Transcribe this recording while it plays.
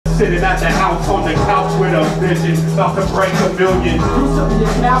sitting at the house on the couch with a vision, about to break a million. Used to be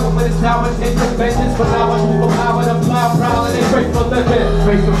a coward, but it's now a taste of vengeance. But now I move a power to plow proud and they break for living.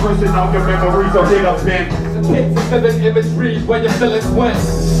 Face the prison of your memories or dig a bin. Pics of vivid imagery where your feelings went.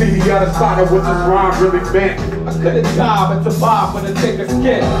 See the other side of what this rhyme really meant. I couldn't die but survive with a thicker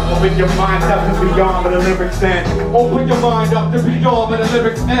skin. Open your mind up to beyond where the lyrics end. Open your mind up to beyond where the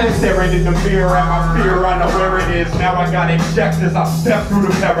lyrics end. Staring in the mirror at my fear, I know where it is. Now I got it checked as I step through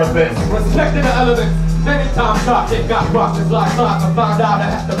the parapet. Respecting the elements. Many times I got rocked as like lines. I found out I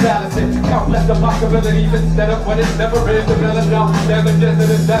have to balance it. Countless the possibilities instead of what it never is. The melancholy damages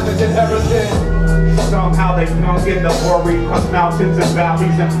and it's damage inherited. Somehow they don't get the worry, cause mountains and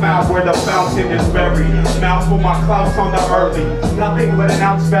valleys and found where the fountain is buried. Mouth for my clouds on the early. Nothing but an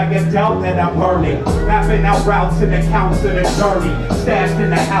ounce bag of doubt that I'm burning. Mapping out routes and accounts of the journey. Stashed in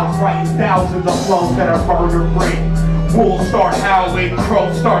the house, writing thousands of flows that are murder free. Wolves start howling,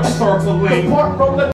 crows start circling.